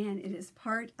 And it is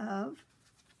part of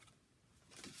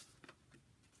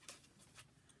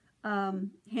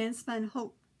Handspun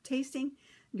Hope tasting.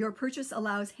 Your purchase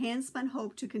allows Handspun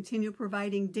Hope to continue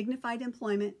providing dignified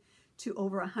employment to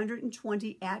over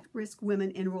 120 at-risk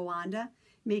women in Rwanda,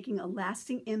 making a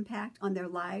lasting impact on their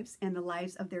lives and the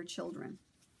lives of their children.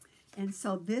 And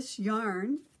so this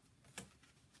yarn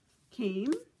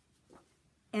came,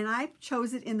 and I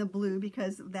chose it in the blue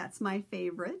because that's my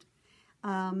favorite.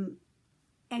 And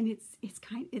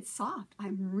it's soft.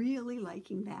 I'm really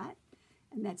liking that.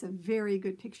 And that's a very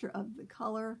good picture of the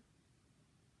color,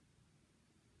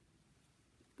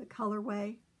 the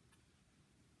colorway.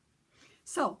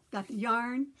 So, got the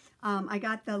yarn. I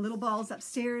got the little balls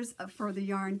upstairs for the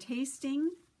yarn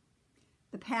tasting,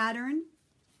 the pattern,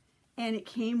 and it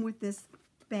came with this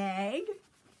bag.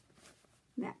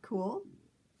 Isn't that cool?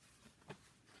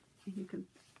 And you can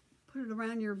put it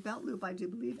around your belt loop, I do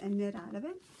believe, and knit out of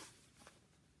it.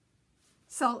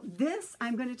 So this,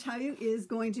 I'm going to tell you, is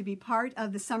going to be part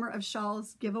of the Summer of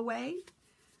Shawls giveaway.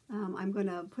 I'm going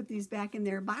to put these back in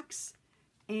their box,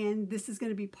 and this is going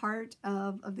to be part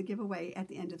of the giveaway at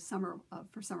the end of summer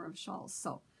for Summer of Shawls.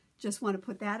 So just want to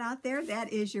put that out there.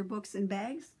 That is your books and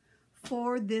bags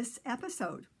for this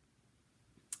episode.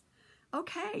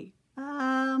 Okay,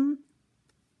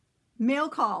 mail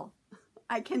call.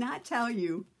 I cannot tell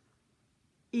you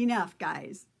enough,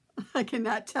 guys. I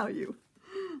cannot tell you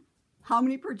how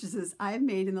many purchases I have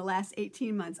made in the last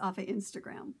 18 months off of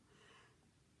Instagram.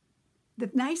 The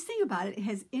nice thing about it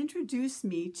has introduced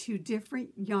me to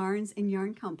different yarns and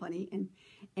yarn company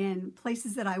and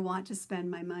places that I want to spend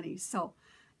my money. So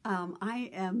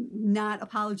I am not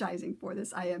apologizing for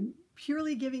this. I am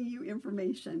purely giving you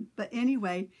information. But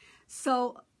anyway,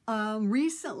 so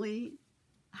recently,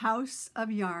 House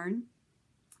of Yarn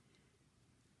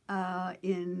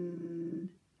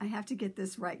I have to get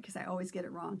this right because I always get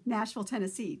it wrong. Nashville,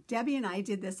 Tennessee. Debbie and I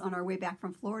did this on our way back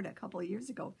from Florida a couple of years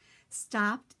ago.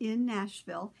 Stopped in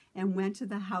Nashville and went to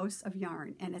the House of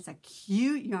Yarn, and it's a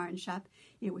cute yarn shop.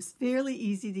 It was fairly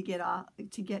easy to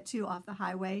get to off the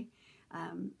highway.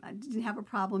 I didn't have a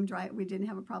problem we didn't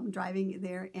have a problem driving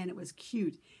there, and it was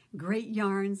cute. Great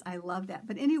yarns. I love that.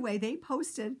 But anyway, they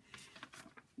posted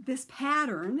this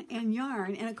pattern and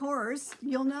yarn, and of course,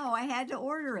 you'll know I had to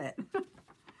order it.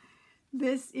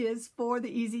 This is for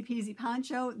the Easy Peasy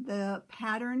Poncho. The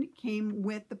pattern came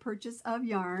with the purchase of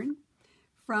yarn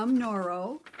from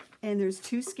Noro, and there's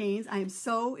 2 skeins. I am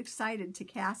so excited to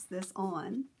cast this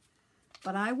on,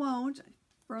 but I won't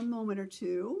for a moment or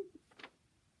two.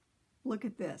 Look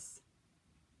at this.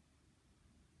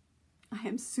 I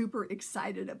am super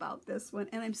excited about this one,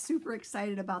 and I'm super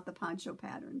excited about the poncho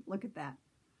pattern. Look at that.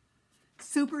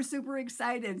 Super, super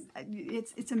excited.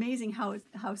 It's amazing how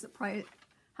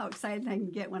excited I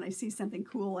can get when I see something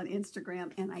cool on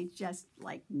Instagram and I just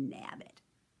like nab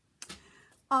it.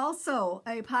 Also,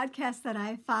 a podcast that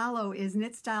I follow is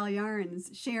Knit Style Yarns.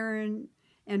 Sharon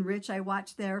and Rich, I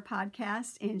watch their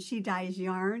podcast, and she dyes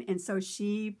yarn. And so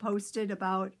she posted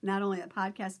about not only a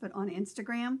podcast, but on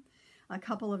Instagram, a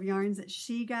couple of yarns that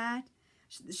she got.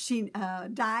 She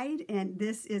dyed, and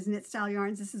this is Knit Style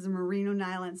Yarns. This is a merino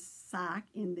nylon sock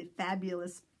in the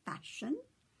Fabulous Fashion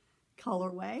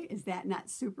colorway. Is that not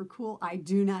super cool? I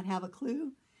do not have a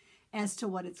clue as to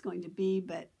what it's going to be,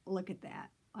 but look at that.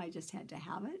 I just had to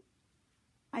have it.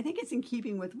 I think it's in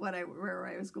keeping with where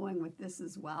I was going with this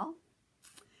as well.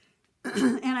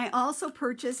 And I also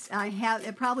purchased,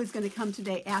 it probably is going to come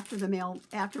today after the mail,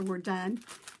 after we're done,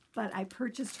 but I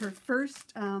purchased her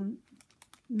first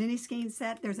mini skein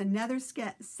set. There's another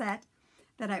set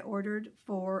that I ordered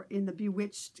for in the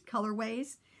Bewitched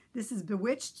colorways. This is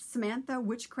Bewitched, Samantha,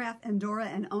 Witchcraft, Endora,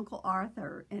 and Uncle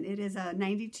Arthur, and it is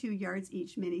 92 yards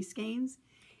each mini skeins.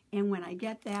 And when I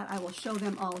get that, I will show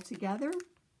them all together.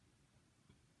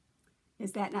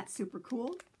 Is that not super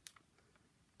cool?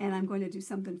 And I'm going to do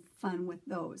something fun with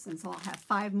those. And so I'll have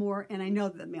 5 more, and I know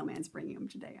that the mailman's bringing them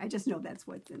today. I just know that's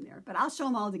what's in there. But I'll show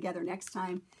them all together next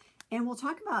time. And we'll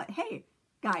talk about, hey,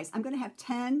 guys, I'm going to have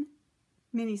 10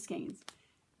 mini skeins.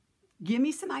 Give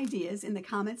me some ideas in the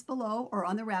comments below or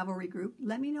on the Ravelry group.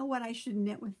 Let me know what I should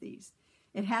knit with these.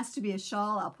 It has to be a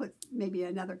shawl. I'll put maybe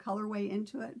another colorway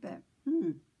into it, but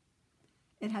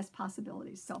it has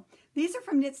possibilities. So these are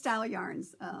from Knit Style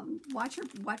Yarns. Watch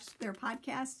their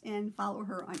podcast and follow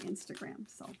her on Instagram.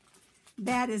 So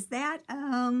that is that.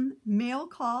 Mail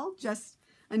call, just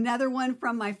another one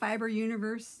from my Fiber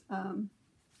Universe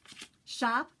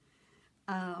shop.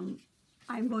 I'm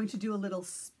going to do a little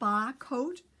spa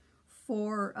coat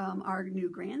for our new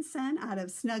grandson out of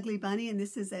Snuggly Bunny, and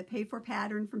this is a pay-for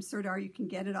pattern from Sirdar. You can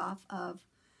get it off of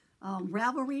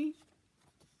Ravelry.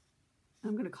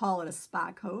 I'm going to call it a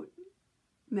spa coat.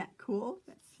 Isn't that cool?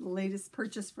 That's the latest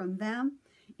purchase from them,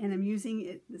 and I'm using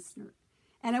it this.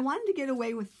 And I wanted to get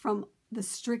away from the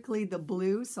strictly the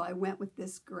blue, so I went with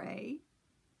this gray.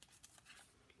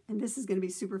 And this is going to be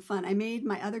super fun. I made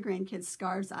my other grandkids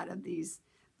scarves out of these,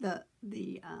 the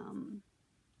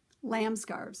lamb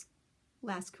scarves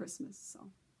last Christmas. So,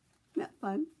 isn't that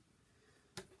fun?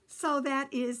 So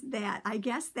that is that. I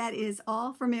guess that is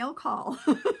all for mail call.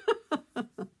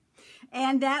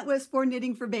 And that was for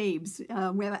Knitting for Babes.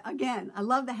 Again, I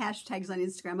love the hashtags on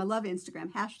Instagram. I love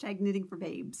Instagram, hashtag Knitting for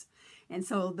Babes. And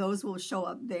so those will show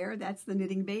up there. That's the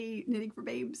Knitting for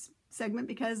Babes segment,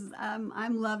 because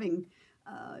I'm loving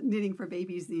knitting for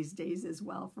babies these days as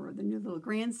well for the new little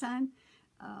grandson.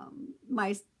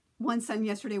 My one son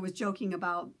yesterday was joking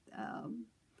about,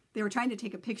 they were trying to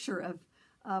take a picture of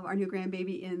our new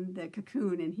grandbaby in the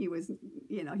cocoon, and he was,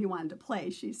 he wanted to play,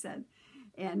 she said.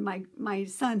 And my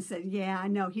son said, yeah,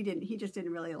 no, he didn't. He just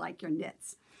didn't really like your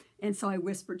knits. And so I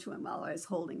whispered to him while I was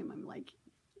holding him, I'm like,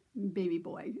 baby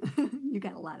boy, you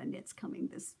got a lot of knits coming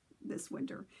this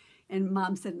winter. And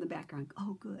Mom said in the background,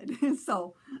 oh, good.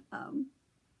 So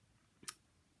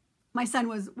my son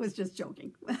was just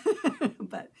joking.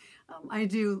 But I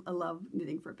love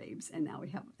Knitting for Babes, and now we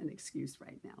have an excuse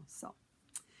right now. So,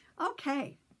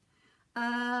 okay.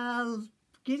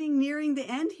 Nearing the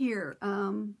end here.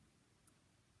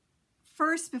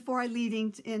 First, before I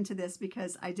lead into this,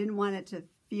 because I didn't want it to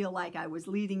feel like I was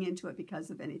leading into it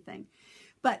because of anything.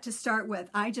 But to start with,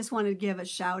 I just want to give a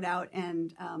shout out,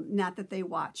 and not that they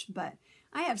watch, but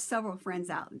I have several friends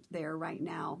out there right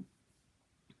now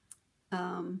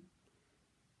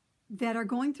that are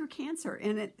going through cancer.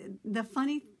 And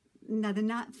the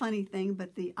not funny thing,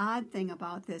 but the odd thing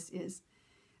about this is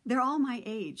they're all my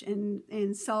age.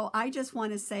 And so I just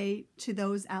want to say to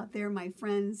those out there, my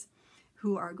friends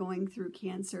who are going through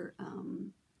cancer,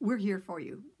 we're here for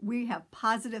you. We have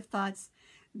positive thoughts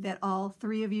that all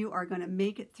 3 of you are going to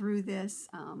make it through this.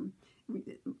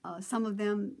 Some of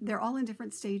them, they're all in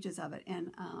different stages of it,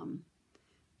 and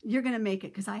you're going to make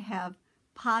it, because I have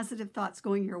positive thoughts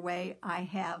going your way. I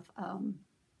have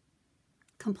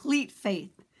complete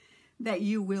faith that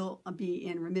you will be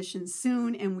in remission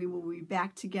soon, and we will be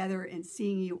back together and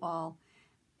seeing you all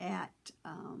at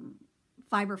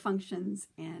fiber functions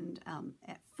and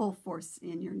at full force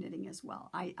in your knitting as well.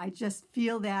 I just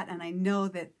feel that, and I know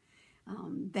that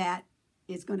that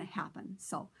is going to happen.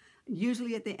 So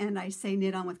usually at the end I say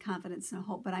knit on with confidence and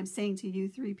hope, but I'm saying to you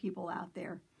 3 people out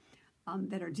there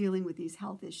that are dealing with these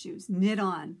health issues, knit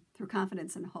on through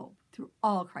confidence and hope through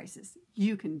all crisis.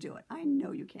 You can do it. I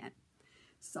know you can.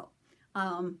 So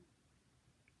I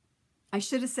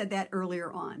should have said that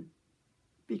earlier on,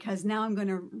 because now I'm going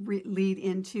to lead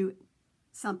into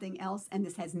something else, and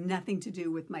this has nothing to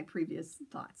do with my previous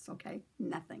thoughts, okay?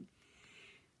 Nothing.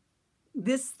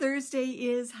 This Thursday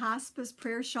is Hospice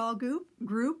Prayer Shawl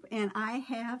group, and I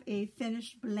have a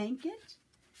finished blanket.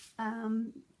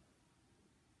 Fire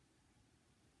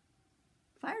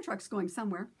truck's going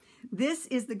somewhere. This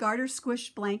is the Garter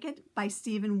Squish Blanket by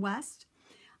Stephen West.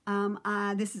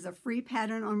 This is a free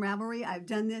pattern on Ravelry. I've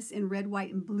done this in red,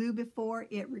 white, and blue before.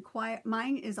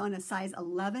 Mine is on a size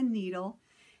 11 needle,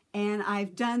 and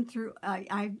I've done through.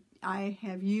 I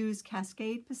have used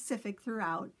Cascade Pacific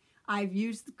throughout. I've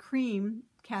used the cream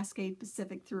Cascade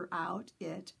Pacific throughout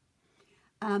it,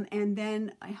 and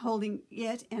then holding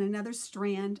it and another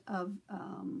strand of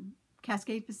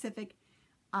Cascade Pacific,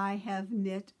 I have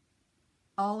knit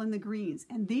all in the greens.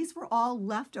 And these were all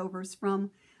leftovers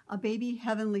from a baby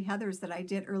Heavenly Heathers that I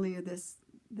did earlier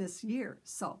this year.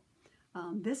 So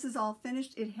this is all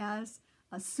finished. It has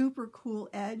a super cool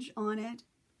edge on it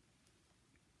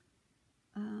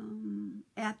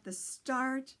at the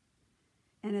start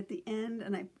and at the end,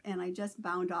 and I just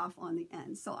bound off on the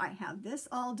end. So I have this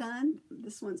all done.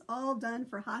 This one's all done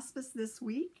for hospice this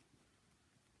week.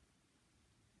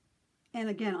 And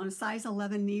again, on a size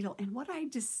 11 needle. And what I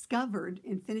discovered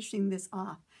in finishing this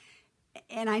off,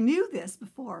 and I knew this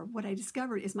before, what I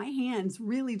discovered is my hands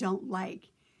really don't like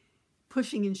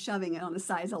pushing and shoving it on a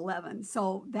size 11.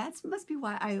 So that must be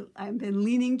why I've been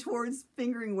leaning towards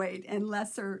fingering weight and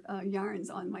lesser yarns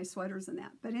on my sweaters and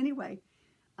that. But anyway,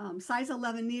 size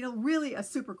 11 needle, really a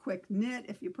super quick knit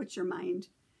if you put your mind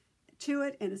to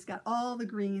it. And it's got all the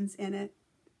greens in it.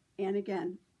 And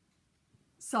again,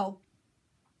 so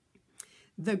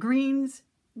the greens,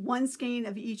 one skein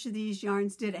of each of these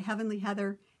yarns did a Heavenly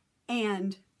Heather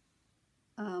and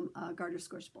a Garter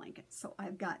Squish blanket. So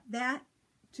I've got that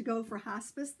to go for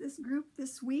hospice this group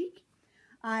this week.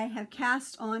 I have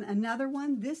cast on another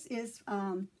one. This is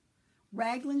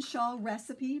Raglan Shawl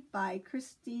Recipe by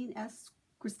Christina S.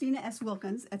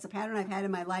 Wilkins. It's a pattern I've had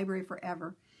in my library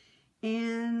forever.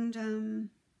 And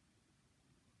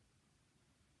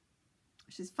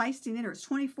she's Feisty Knitter. It's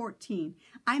 2014.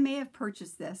 I may have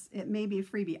purchased this. It may be a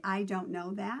freebie. I don't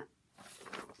know that.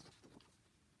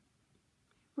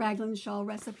 Raglan Shawl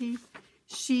Recipe.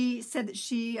 She said that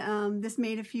she, this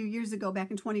made a few years ago,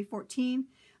 back in 2014.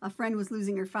 A friend was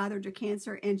losing her father to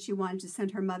cancer, and she wanted to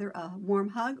send her mother a warm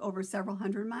hug over several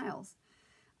hundred miles.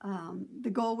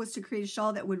 The goal was to create a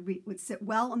shawl that would sit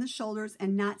well on the shoulders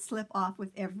and not slip off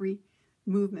with every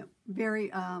movement. Very,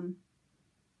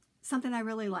 something I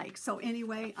really like. So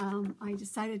anyway, I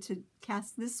decided to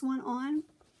cast this one on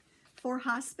for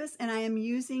hospice, and I am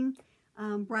using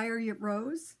Briar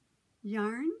Rose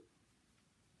yarn.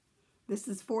 This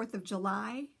is 4th of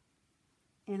July,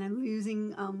 and I'm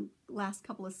using last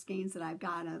couple of skeins that I've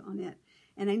got on it.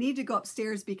 And I need to go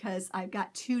upstairs because I've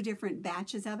got 2 different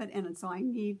batches of it, and so I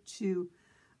need to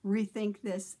rethink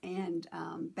this and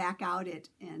back out it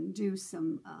and do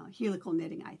some helical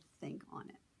knitting, I think,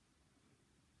 on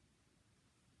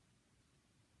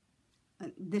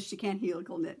it. This you can't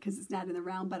helical knit because it's not in the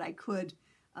round, but I could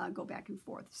go back and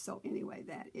forth. So anyway,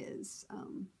 that is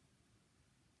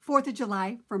 4th of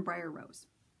July from Briar Rose.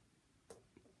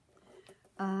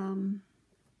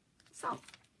 So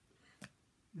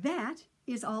that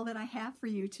is all that I have for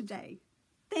you today.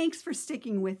 Thanks for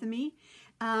sticking with me.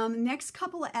 Next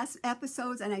couple of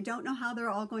episodes, and I don't know how they're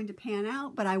all going to pan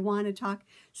out, but I want to talk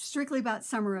strictly about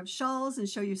Summer of Shawls and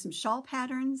show you some shawl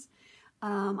patterns.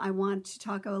 I want to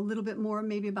talk a little bit more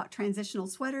maybe about transitional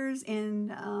sweaters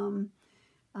and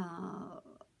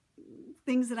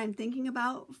things that I'm thinking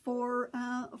about for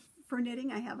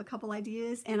knitting. I have a couple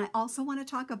ideas, and I also want to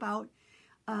talk about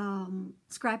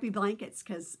scrappy blankets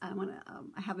because I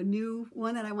have a new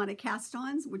one that I want to cast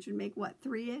on, which would make what,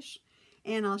 3-ish,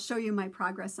 and I'll show you my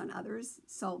progress on others.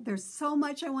 So there's so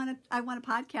much I want to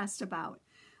podcast about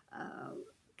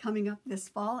coming up this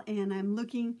fall, and I'm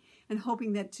looking and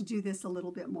hoping that to do this a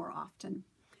little bit more often.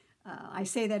 I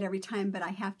say that every time, but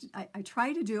I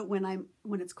try to do it when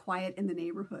it's quiet in the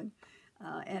neighborhood,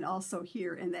 and also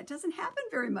here, and that doesn't happen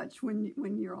very much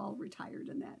when you're all retired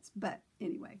and that. But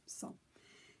anyway, so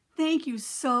thank you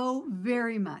so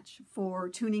very much for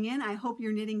tuning in. I hope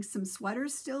you're knitting some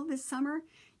sweaters still this summer.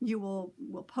 You will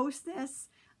post this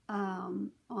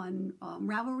on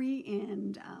Ravelry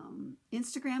and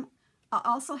Instagram. I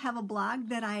also have a blog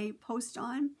that I post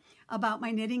on about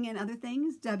my knitting and other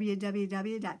things,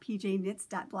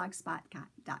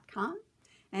 www.pjknits.blogspot.com.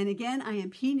 And again, I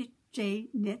am PJ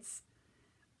Knits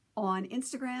on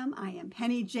Instagram. I am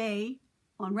Penny J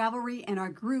on Ravelry, and our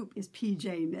group is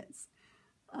PJ Knits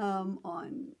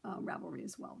on Ravelry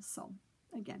as well. So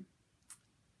again,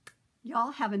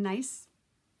 y'all have a nice,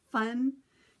 fun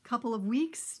couple of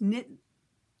weeks. Knit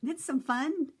some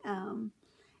fun.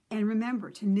 And remember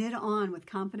to knit on with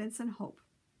confidence and hope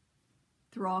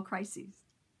through all crises.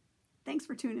 Thanks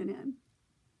for tuning in.